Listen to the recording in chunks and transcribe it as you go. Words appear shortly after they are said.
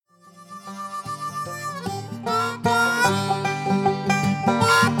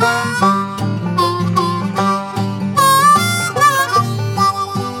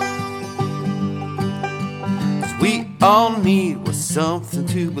something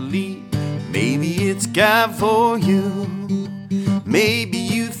to believe. Maybe it's God for you. Maybe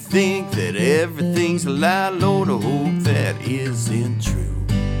you think that everything's a lie. Lord, I hope that isn't true.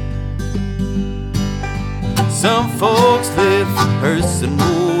 Some folks live for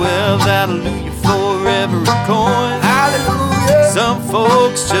personal wealth. Hallelujah for every coin. Hallelujah. Some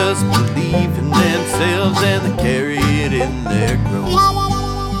folks just believe in themselves and they carry it in their growth.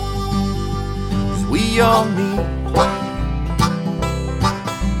 'Cause we all need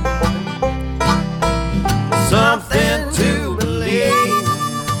something to believe.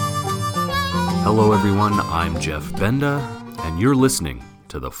 Hello everyone, I'm Jeff Benda, and you're listening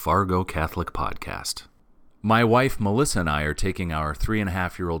to the Fargo Catholic Podcast. My wife Melissa and I are taking our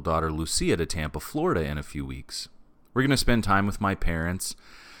 3.5-year-old daughter Lucia to Tampa, Florida in a few weeks. We're going to spend time with my parents,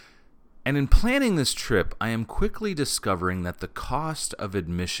 and in planning this trip, I am quickly discovering that the cost of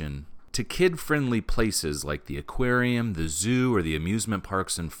admission to kid-friendly places like the aquarium, the zoo, or the amusement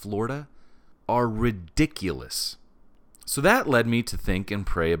parks in Florida are ridiculous. So that led me to think and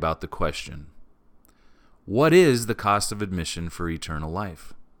pray about the question: what is the cost of admission for eternal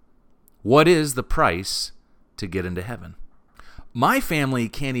life? What is the price to get into heaven? My family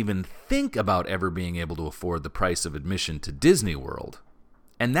can't even think about ever being able to afford the price of admission to Disney World,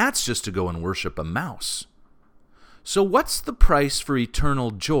 and that's just to go and worship a mouse. So what's the price for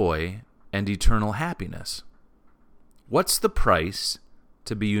eternal joy and eternal happiness? What's the price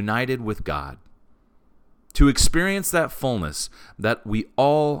to be united with God, to experience that fullness that we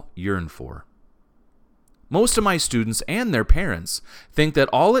all yearn for? Most of my students and their parents think that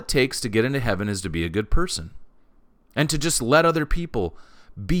all it takes to get into heaven is to be a good person and to just let other people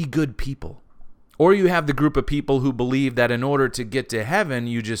be good people. Or you have the group of people who believe that in order to get to heaven,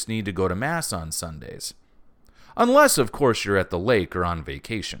 you just need to go to Mass on Sundays. Unless, of course, you're at the lake or on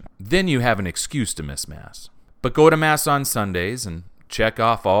vacation. Then you have an excuse to miss Mass. But go to Mass on Sundays and check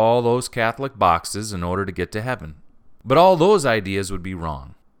off all those Catholic boxes in order to get to heaven. But all those ideas would be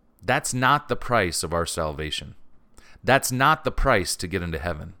wrong. That's not the price of our salvation. That's not the price to get into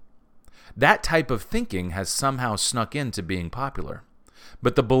heaven. That type of thinking has somehow snuck into being popular.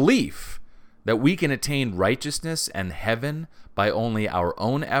 But the belief that we can attain righteousness and heaven by only our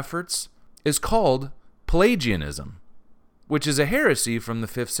own efforts is called Pelagianism, which is a heresy from the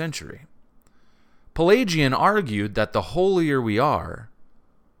 5th century. Pelagian argued that the holier we are,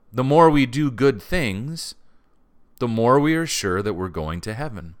 the more we do good things, the more we are sure that we're going to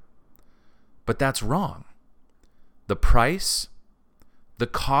heaven. But that's wrong. The price, the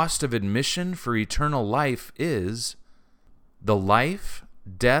cost of admission for eternal life is the life,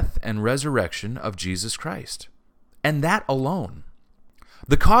 death, and resurrection of Jesus Christ. And that alone.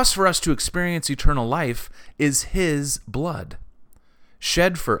 The cost for us to experience eternal life is His blood,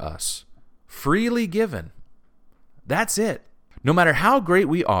 shed for us, freely given. That's it. No matter how great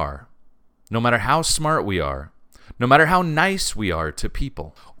we are, no matter how smart we are, no matter how nice we are to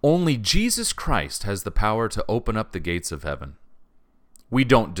people, only Jesus Christ has the power to open up the gates of heaven. We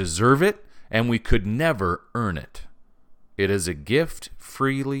don't deserve it, and we could never earn it. It is a gift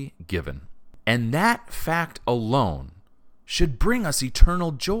freely given. And that fact alone should bring us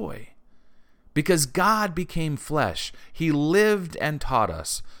eternal joy. Because God became flesh. He lived and taught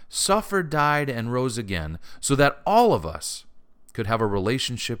us, suffered, died, and rose again, so that all of us could have a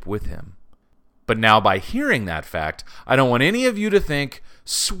relationship with Him. But now by hearing that fact, I don't want any of you to think,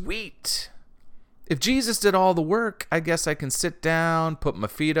 sweet, if Jesus did all the work, I guess I can sit down, put my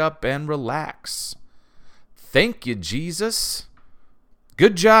feet up, and relax. Thank you, Jesus.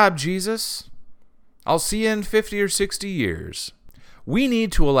 Good job, Jesus. I'll see you in 50 or 60 years. We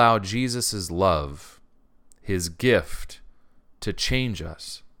need to allow Jesus' love, His gift, to change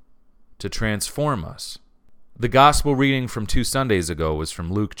us, to transform us. The gospel reading from 2 Sundays ago was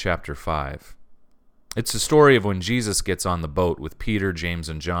from Luke chapter 5. It's the story of when Jesus gets on the boat with Peter, James,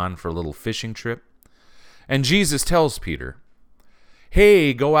 and John for a little fishing trip. And Jesus tells Peter,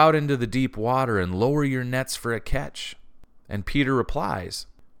 "Hey, go out into the deep water and lower your nets for a catch." And Peter replies,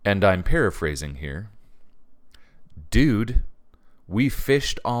 and I'm paraphrasing here, "Dude, we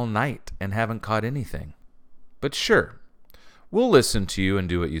fished all night and haven't caught anything. But sure, we'll listen to you and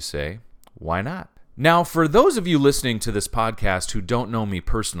do what you say. Why not?" Now, for those of you listening to this podcast who don't know me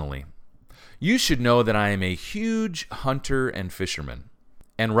personally, you should know that I am a huge hunter and fisherman.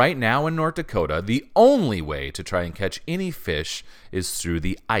 And right now in North Dakota, the only way to try and catch any fish is through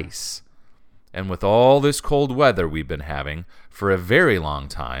the ice. And with all this cold weather we've been having for a very long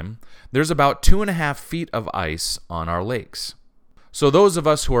time, there's about 2.5 feet of ice on our lakes. So those of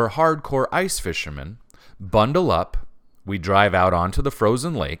us who are hardcore ice fishermen bundle up, we drive out onto the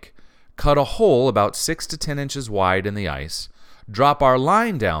frozen lake, cut a hole about 6 to 10 inches wide in the ice, drop our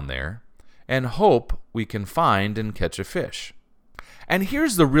line down there, and hope we can find and catch a fish. And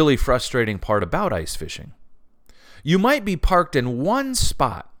here's the really frustrating part about ice fishing. You might be parked in one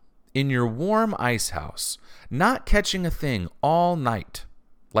spot in your warm ice house, not catching a thing all night,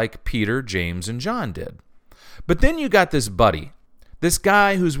 like Peter, James, and John did. But then you got this buddy, this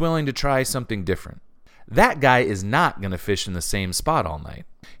guy who's willing to try something different. That guy is not going to fish in the same spot all night.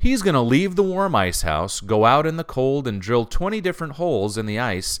 He's going to leave the warm ice house, go out in the cold, and drill 20 different holes in the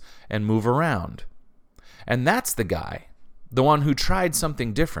ice and move around. And that's the guy, the one who tried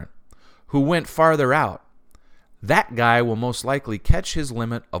something different, who went farther out. That guy will most likely catch his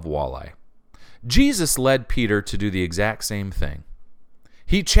limit of walleye. Jesus led Peter to do the exact same thing.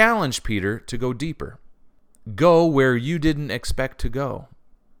 He challenged Peter to go deeper. Go where you didn't expect to go.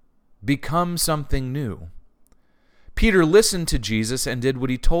 Become something new. Peter listened to Jesus and did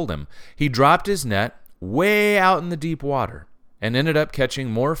what he told him. He dropped his net way out in the deep water and ended up catching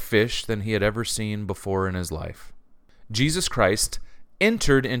more fish than he had ever seen before in his life. Jesus Christ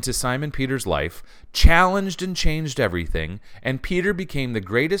entered into Simon Peter's life, challenged and changed everything, and Peter became the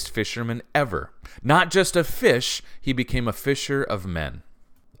greatest fisherman ever. Not just of fish, he became a fisher of men.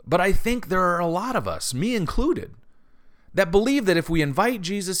 But I think there are a lot of us, me included, that believe that if we invite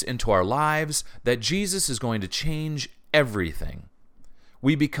Jesus into our lives, that Jesus is going to change everything.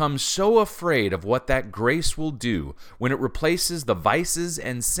 We become so afraid of what that grace will do when it replaces the vices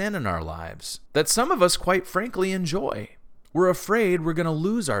and sin in our lives that some of us, quite frankly, enjoy. We're afraid we're going to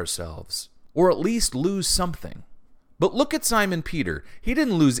lose ourselves, or at least lose something. But look at Simon Peter. He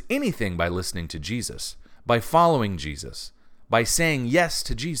didn't lose anything by listening to Jesus, by following Jesus, by saying yes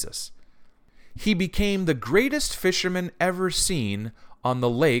to Jesus. He became the greatest fisherman ever seen on the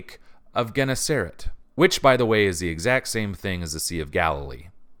lake of Gennesaret, which, by the way, is the exact same thing as the Sea of Galilee.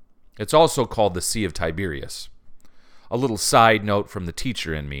 It's also called the Sea of Tiberias. A little side note from the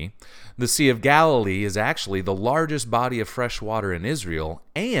teacher in me, the Sea of Galilee is actually the largest body of fresh water in Israel,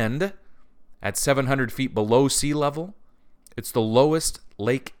 and at 700 feet below sea level, it's the lowest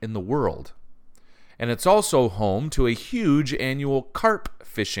lake in the world. And it's also home to a huge annual carp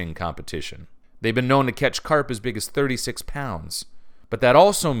fishing competition. They've been known to catch carp as big as 36 pounds. But that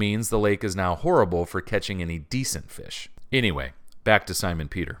also means the lake is now horrible for catching any decent fish. Anyway, back to Simon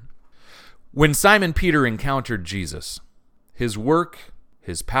Peter. When Simon Peter encountered Jesus, his work,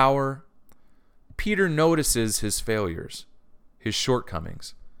 his power, Peter notices his failures, his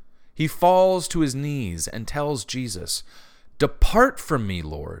shortcomings. He falls to his knees and tells Jesus, "Depart from me,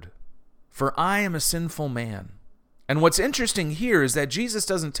 Lord, for I am a sinful man." And what's interesting here is that Jesus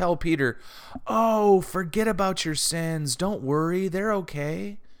doesn't tell Peter, "Oh, forget about your sins. Don't worry, they're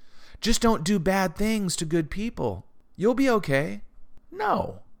okay. Just don't do bad things to good people. You'll be okay."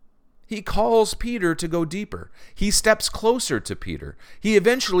 No. He calls Peter to go deeper. He steps closer to Peter. He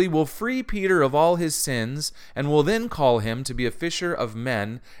eventually will free Peter of all his sins and will then call him to be a fisher of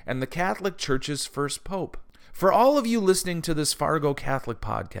men and the Catholic Church's first pope. For all of you listening to this Fargo Catholic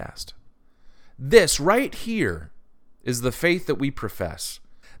podcast, this right here is the faith that we profess,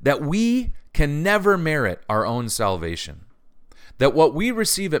 that we can never merit our own salvation, that what we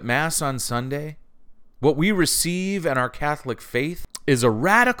receive at Mass on Sunday, what we receive in our Catholic faith, is a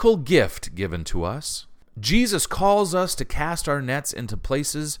radical gift given to us. Jesus calls us to cast our nets into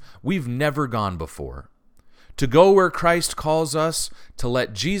places we've never gone before, to go where Christ calls us, to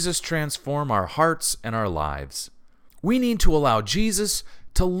let Jesus transform our hearts and our lives. We need to allow Jesus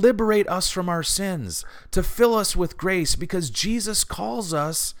to liberate us from our sins, to fill us with grace, because Jesus calls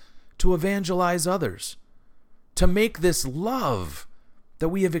us to evangelize others, to make this love that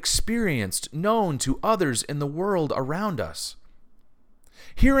we have experienced known to others in the world around us.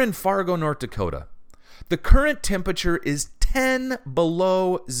 Here in Fargo, North Dakota, the current temperature is 10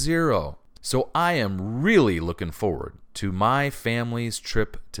 below zero. So I am really looking forward to my family's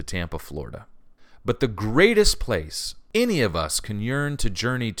trip to Tampa, Florida. But the greatest place any of us can yearn to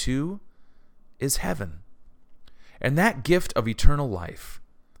journey to is heaven. And that gift of eternal life,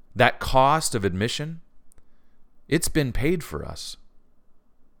 that cost of admission, it's been paid for us.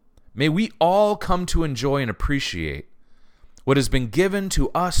 May we all come to enjoy and appreciate what has been given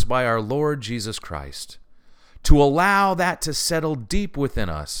to us by our Lord Jesus Christ, to allow that to settle deep within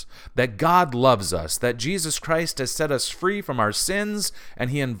us, that God loves us, that Jesus Christ has set us free from our sins,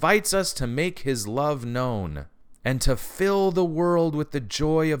 and he invites us to make his love known, and to fill the world with the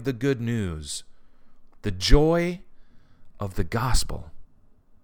joy of the good news, the joy of the gospel.